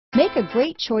Make a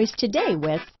great choice today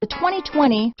with the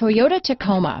 2020 Toyota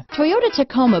Tacoma. Toyota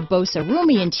Tacoma boasts a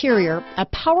roomy interior, a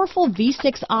powerful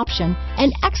V6 option,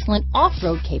 and excellent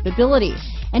off-road capability,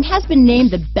 and has been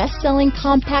named the best-selling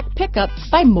compact pickup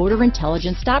by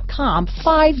MotorIntelligence.com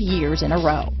 5 years in a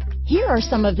row. Here are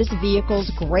some of this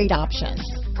vehicle's great options: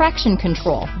 traction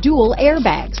control, dual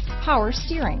airbags, power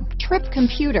steering, trip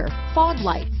computer, fog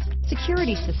lights,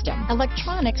 security system,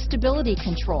 electronic stability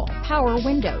control, power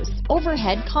windows,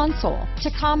 overhead console,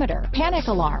 tachometer, panic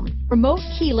alarm, remote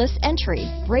keyless entry,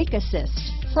 brake assist,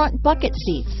 front bucket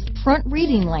seats, front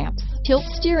reading lamps, tilt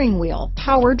steering wheel,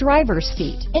 power driver's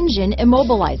seat, engine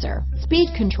immobilizer, speed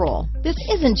control. This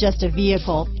isn't just a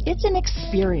vehicle, it's an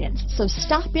experience. So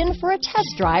stop in for a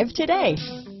test drive today.